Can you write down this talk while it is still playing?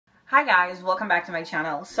Hi guys, welcome back to my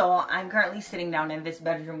channel. So I'm currently sitting down in this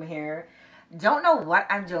bedroom here. Don't know what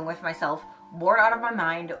I'm doing with myself. Bored out of my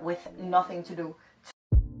mind with nothing to do.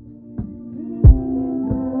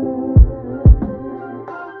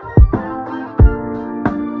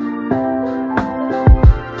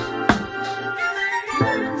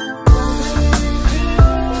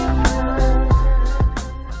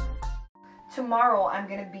 Tomorrow I'm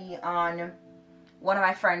gonna be on one of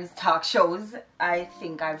my friend's talk shows. I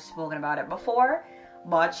think I've spoken about it before,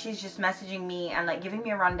 but she's just messaging me and like giving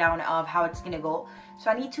me a rundown of how it's gonna go.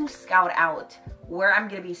 So I need to scout out where I'm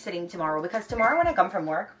gonna be sitting tomorrow, because tomorrow when I come from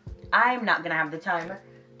work, I'm not gonna have the time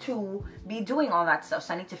to be doing all that stuff.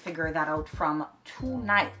 So I need to figure that out from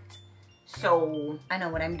tonight, so I know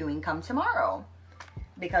what I'm doing come tomorrow.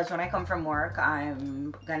 Because when I come from work,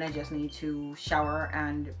 I'm gonna just need to shower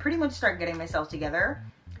and pretty much start getting myself together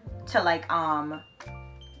to like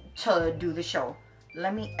to do the show.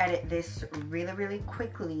 Let me edit this really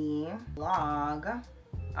quickly. Vlog.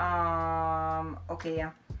 Okay,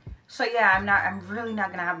 yeah. So yeah, I'm really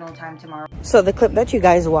not gonna have no time tomorrow. So the clip that you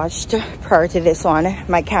guys watched prior to this one,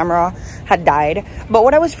 my camera had died, but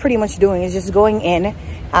what I was pretty much doing is just going in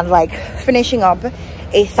and like finishing up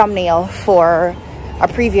a thumbnail for a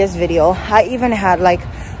previous video. I even had like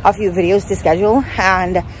a few videos to schedule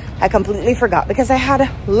and I completely forgot because I had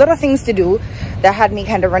little things to do that had me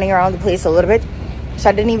kind of running around the place a little bit, so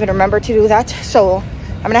I didn't even remember to do that. So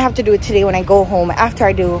I'm gonna have to do it today when I go home after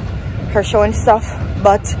I do her show and stuff.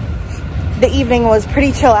 But the evening was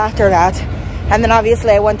pretty chill after that, and then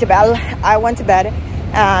obviously I went to bed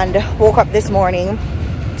and woke up this morning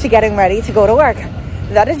to getting ready to go to work.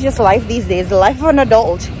 That is just life these days, the life of an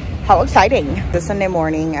adult. How exciting. It's Sunday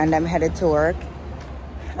morning and I'm headed to work.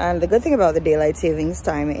 And the good thing about the daylight savings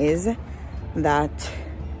time is that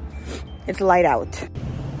it's light out.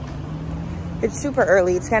 It's super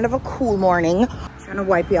early. It's kind of a cool morning. I'm trying to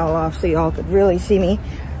wipe y'all off so y'all could really see me.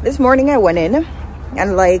 This morning I went in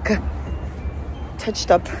and like touched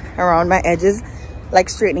up around my edges, like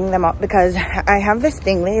straightening them up, because I have this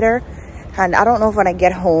thing later and I don't know if when I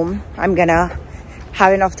get home I'm gonna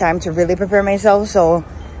have enough time to really prepare myself. So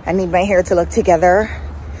I need my hair to look together,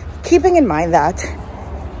 keeping in mind that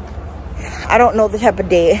I don't know the type of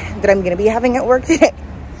day that I'm gonna be having at work today.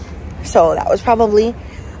 So that was probably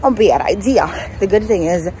a bad idea. The good thing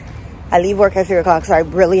is I leave work at 3 o'clock, so I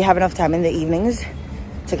really have enough time in the evenings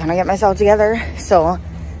to kind of get myself together. So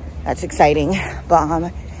that's exciting. But I'm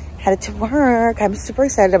headed to work. I'm super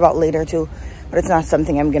excited about later too, but it's not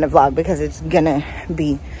something I'm gonna vlog because it's gonna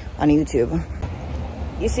be on YouTube.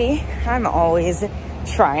 You see, I'm always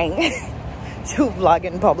trying to vlog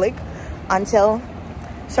in public until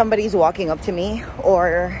somebody's walking up to me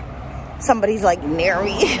or somebody's like near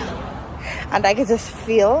me and I can just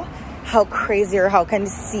feel how crazy or how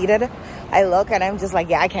conceited I look, and I'm just like,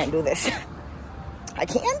 yeah, I can't do this. I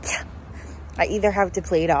can't. I either have to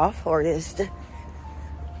play it off or just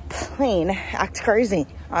plain act crazy,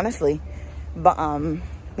 honestly. But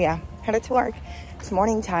yeah, headed to work. It's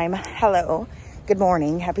morning time. Hello, good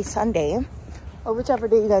morning, happy Sunday, or whichever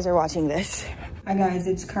day you guys are watching this. Hi guys,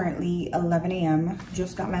 it's currently 11 a.m.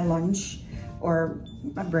 Just got my lunch, or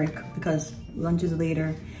my break, because lunch is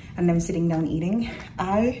later, and I'm sitting down eating.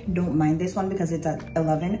 I don't mind this one because it's at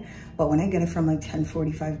 11, but when I get it from like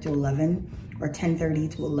 10:45 to 11 or 10:30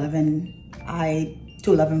 to 11,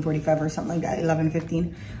 to 11:45 or something like that,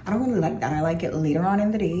 11:15, I don't really like that. I like it later on in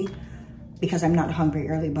the day because I'm not hungry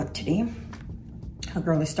early. But today, a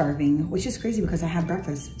girl is starving, which is crazy because I had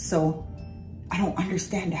breakfast. So I don't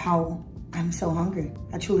understand how I'm so hungry.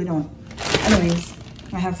 I truly don't. Anyways,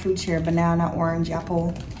 I have fruits here: banana, orange,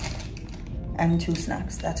 apple, and 2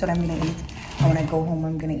 snacks. That's what I'm gonna eat. And when I go home,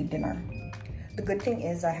 I'm gonna eat dinner. The good thing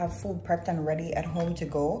is I have food prepped and ready at home to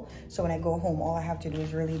go. So when I go home, all I have to do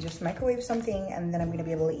is really just microwave something, and then I'm gonna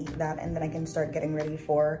be able to eat that, and then I can start getting ready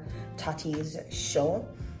for Tati's show,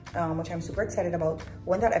 which I'm super excited about.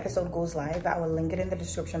 When that episode goes live, I will link it in the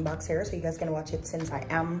description box here so you guys can watch it, since I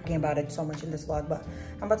am talking about it so much in this vlog. But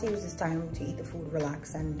I'm about to use this time to eat the food,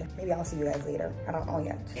 relax, and maybe I'll see you guys later. I don't know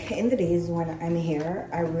yet. In the days when I'm here,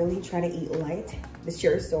 I really try to eat light. This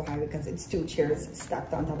chair is so high because it's 2 chairs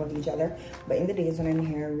stacked on top of each other. But in the days when I'm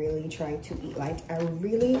here, I really try to eat light. I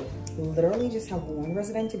really literally just have 1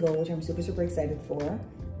 resident to go, which I'm super excited for.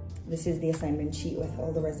 This is the assignment sheet with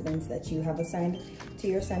all the residents that you have assigned to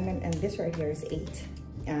your assignment, and this right here is 8,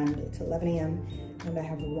 and it's 11 a.m. and I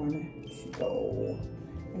have 1 to go.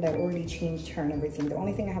 And I've already changed her and everything. The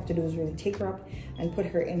only thing I have to do is really take her up and put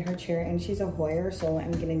her in her chair, and she's a Hoyer, so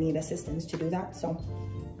I'm gonna need assistance to do that. So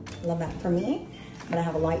love that for me. I'm gonna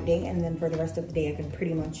have a light day, and then for the rest of the day I can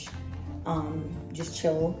pretty much just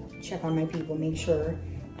chill, check on my people, make sure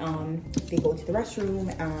they go to the restroom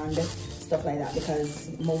and stuff like that,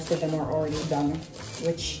 because most of them are already done,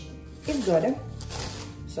 which is good.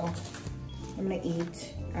 So I'm gonna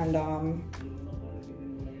eat, and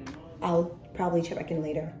I'll probably check back in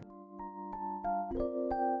later.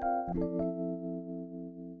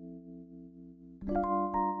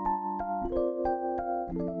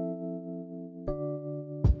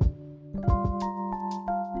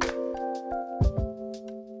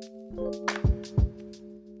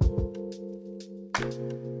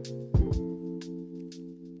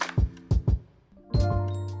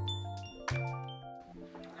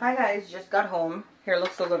 Hi guys, just got home. Hair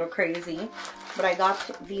looks a little crazy, but I got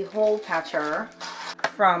the hole patcher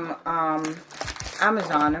from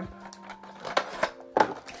Amazon,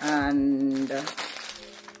 and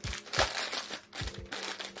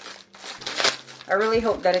I really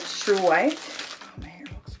hope that it's true white. Oh, my hair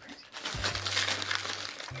looks crazy.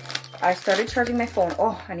 I started charging my phone.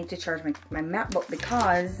 Oh, I need to charge my MacBook,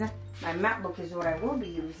 because my MacBook is what I will be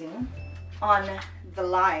using on the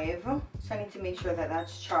live, so I need to make sure that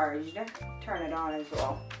that's charged. Turn it on as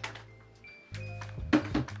well. I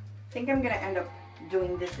think I'm gonna end up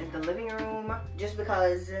doing this in the living room, just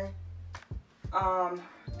because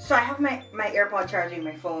so I have my AirPod charging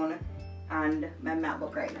my phone and my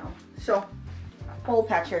MacBook right now. So hole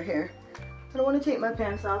patcher here. I don't want to take my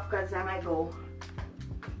pants off because I might go,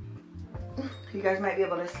 you guys might be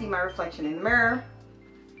able to see my reflection in the mirror.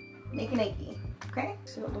 Naked naked. Okay,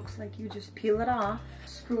 so it looks like you just peel it off,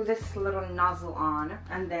 screw this little nozzle on,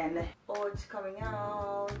 and then, oh, it's coming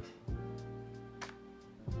out.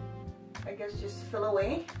 I guess just fill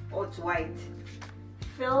away. Oh, it's white.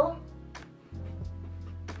 Fill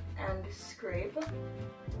and scrape.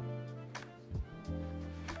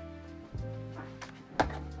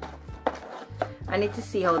 I need to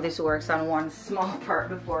see how this works on one small part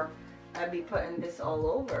before I'd be putting this all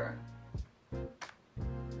over.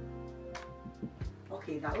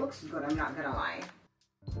 Okay, that looks good, I'm not gonna lie.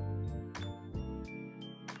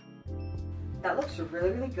 That looks really,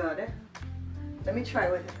 really good. Let me try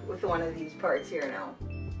with one of these parts here now.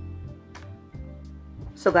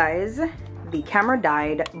 So guys, the camera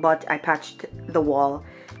died, but I patched the wall.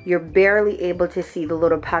 You're barely able to see the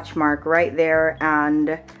little patch mark right there,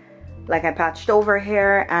 and like I patched over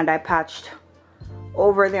here and I patched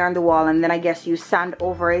over there on the wall, and then I guess you sand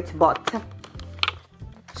over it. But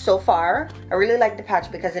so far I really like the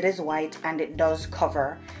patch because it is white and it does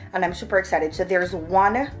cover, and I'm super excited. So there's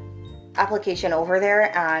one application over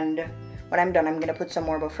there, and when I'm done I'm gonna put some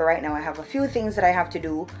more, but for right now I have a few things that I have to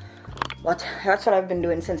do. But that's what I've been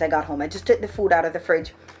doing since I got home. I just took the food out of the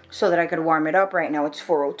fridge so that I could warm it up. Right now it's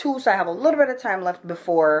 4:02, so I have a little bit of time left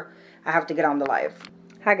before I have to get on the live.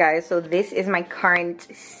 Hi guys, so this is my current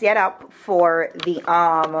setup for the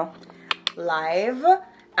live,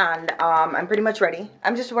 and I'm pretty much ready.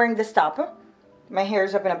 I'm just wearing this top. My hair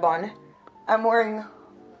is up in a bun. I'm wearing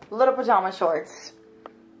little pajama shorts,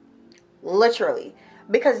 literally,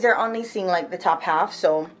 because they're only seeing like the top half,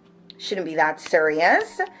 so shouldn't be that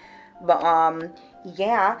serious. But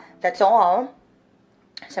yeah, that's all.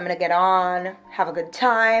 So I'm gonna get on, have a good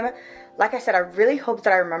time. Like I said, I really hope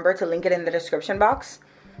that I remember to link it in the description box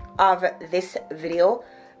of this video,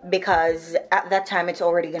 because at that time it's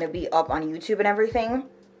already gonna be up on YouTube and everything,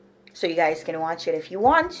 so you guys can watch it if you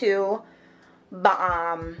want to. But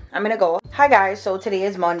I'm gonna go. Hi guys, so today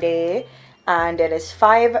is Monday and it is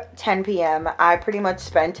 5:10 p.m. I pretty much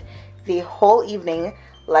spent the whole evening,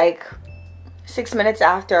 like 6 minutes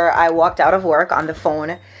after I walked out of work, on the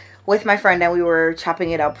phone with my friend, and we were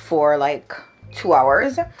chopping it up for like 2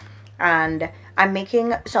 hours. And I'm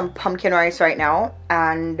making some pumpkin rice right now,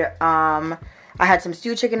 and I had some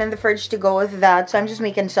stewed chicken in the fridge to go with that, so I'm just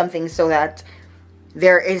making something so that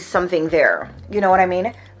there is something there, you know what I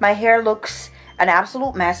mean? My hair looks an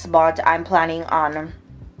absolute mess, but I'm planning on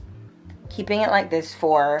keeping it like this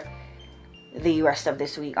for the rest of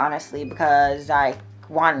this week, honestly, because I,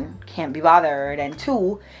 one, can't be bothered, and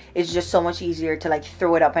two, it's just so much easier to like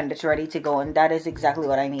throw it up and it's ready to go, and that is exactly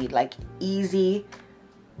what I need. Like, easy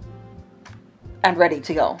and ready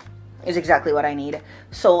to go is exactly what I need.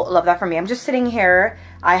 So love that for me. I'm just sitting here.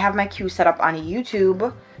 I have my queue set up on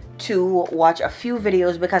YouTube to watch a few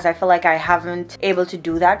videos, because I feel like I haven't able to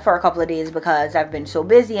do that for a couple of days because I've been so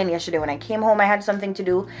busy, and yesterday when I came home I had something to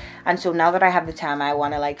do, and so now that I have the time I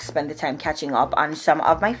want to like spend the time catching up on some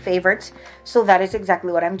of my favorites. So that is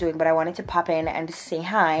exactly what I'm doing, but I wanted to pop in and say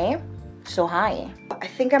hi. So hi. I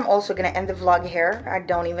think I'm also gonna end the vlog here. I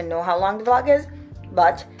don't even know how long the vlog is,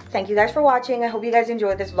 but thank you guys for watching. I hope you guys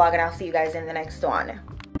enjoyed this vlog, and I'll see you guys in the next one.